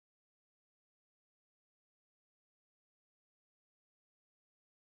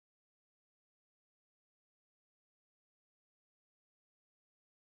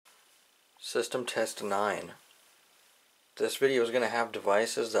System Test 9. This video is going to have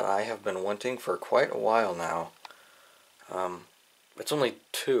devices that I have been wanting for quite a while now. It's only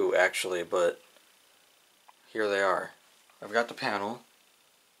two actually, but here they are. I've got the panel,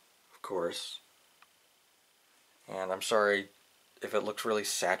 of course, and I'm sorry if it looks really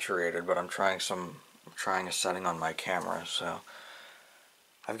saturated, but I'm trying a setting on my camera. So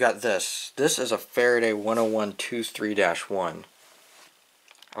I've got this. This is a Faraday 10123-1.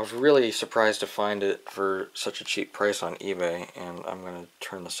 I was really surprised to find it for such a cheap price on eBay, and I'm going to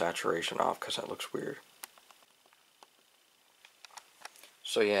turn the saturation off because that looks weird.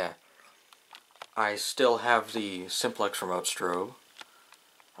 So yeah, I still have the Simplex remote strobe.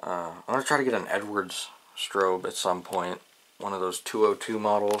 I'm going to try to get an Edwards strobe at some point, one of those 202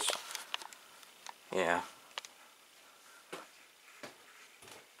 models. Yeah.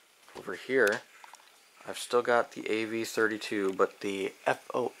 Over here, I've still got the AV32, but the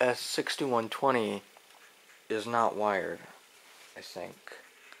FOS 6120 is not wired, I think.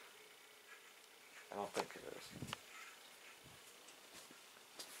 I don't think it is.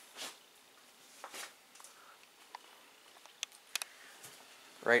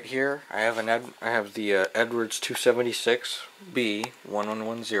 Right here, I have the Edwards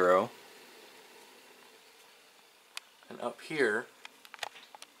 276B1110, and up here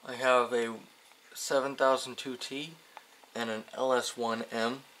I have a 7002T and an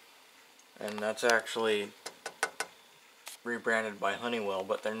LS1M, and that's actually rebranded by Honeywell,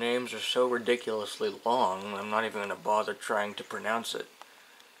 but their names are so ridiculously long I'm not even going to bother trying to pronounce it.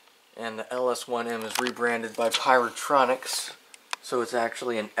 And the LS1M is rebranded by Pyrotronics, so it's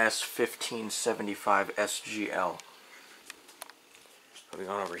actually an S1575 SGL. Moving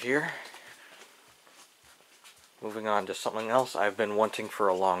on over here. Moving on to something else I've been wanting for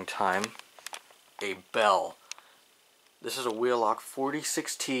a long time. A bell. This is a Wheelock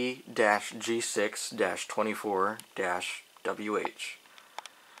 46T-G6-24-WH.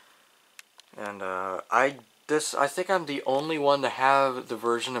 And I think I'm the only one to have the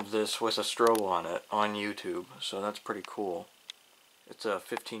version of this with a strobe on it on YouTube, so that's pretty cool. It's a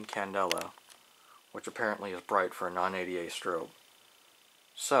 15 candela, which apparently is bright for a non-ADA strobe.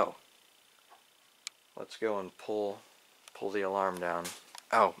 So, let's go and pull the alarm down.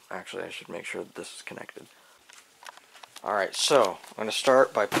 Oh, actually I should make sure that this is connected. Alright, so I'm going to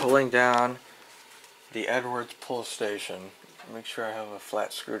start by pulling down the Edwards pull station. Make sure I have a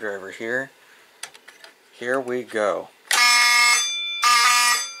flat screwdriver here. Here we go.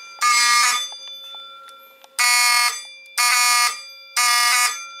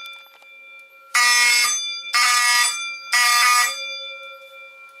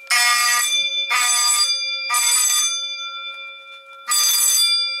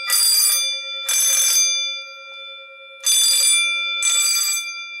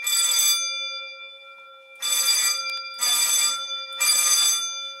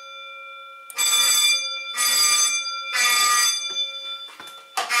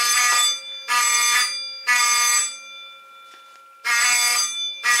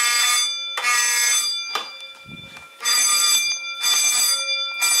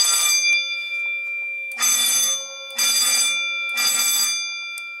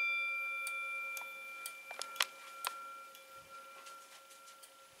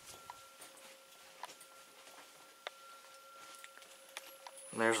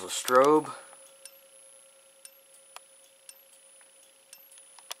 And there's the strobe.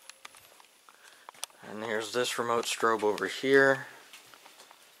 And here's this remote strobe over here.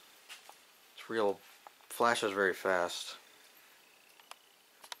 It's real, flashes very fast.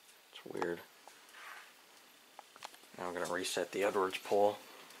 It's weird. Now I'm going to reset the Edwards pull,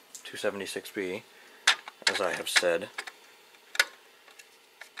 276B, as I have said.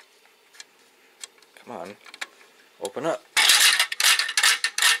 Come on, open up.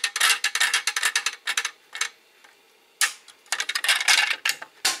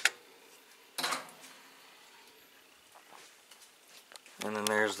 And then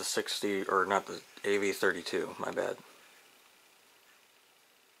there's the 60, or not the AV32, my bad.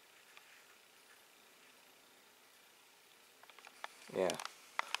 Yeah.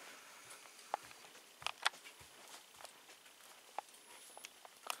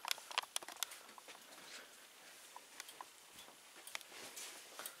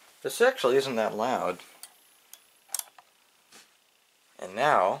 This actually isn't that loud. And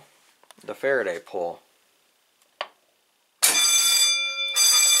now, the Faraday pull.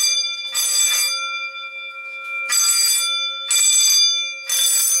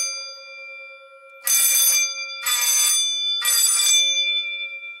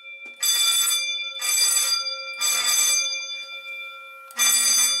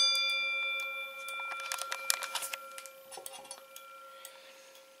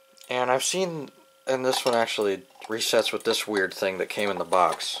 And I've seen, and this one actually resets with this weird thing that came in the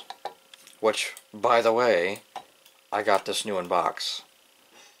box. Which, by the way, I got this new in box.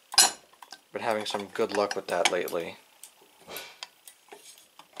 Been having some good luck with that lately.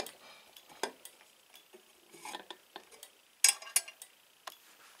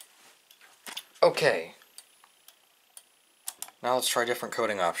 Okay. Now let's try different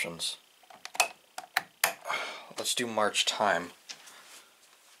coating options. Let's do March time.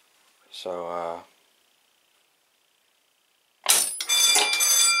 So,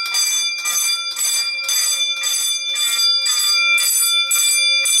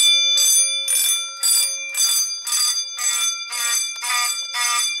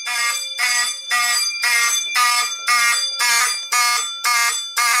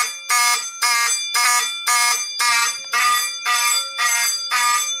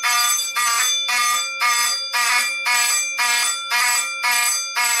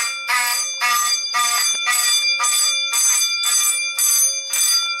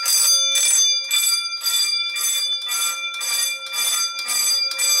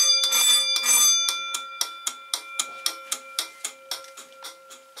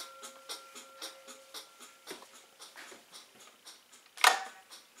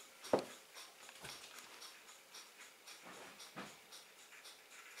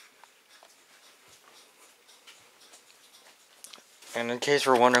 and in case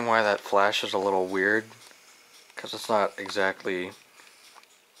we're wondering why that flash is a little weird, because it's not exactly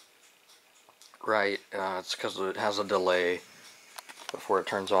right, it's because it has a delay before it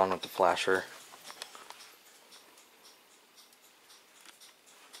turns on with the flasher.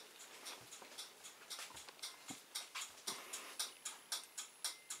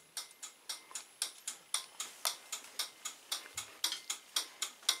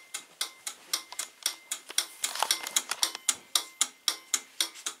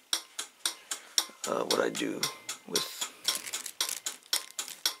 What I do with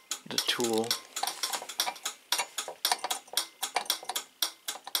the tool.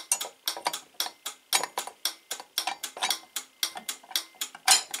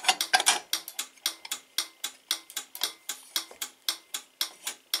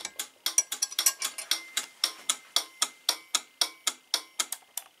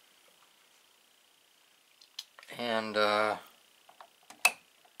 And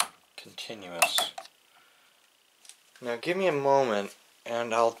continuous. Now give me a moment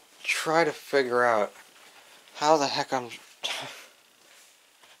and I'll try to figure out how the heck I'm...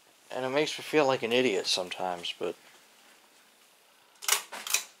 and it makes me feel like an idiot sometimes, but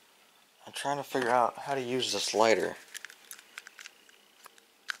I'm trying to figure out how to use this lighter.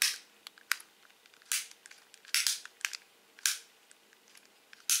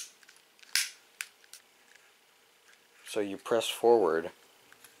 So you press forward.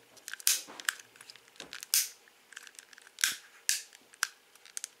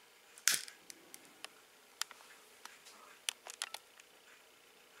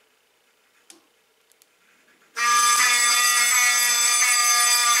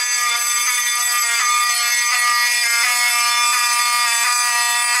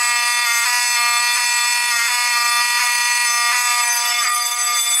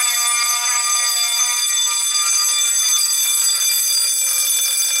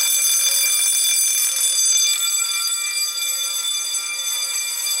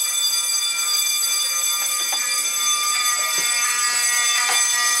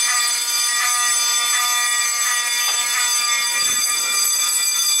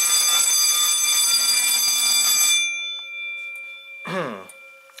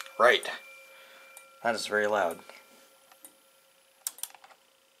 Right. That is very loud.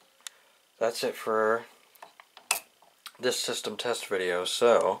 That's it for this system test video,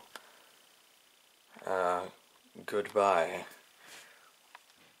 so goodbye.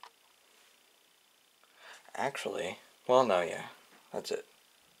 Actually, well, no, yeah, that's it.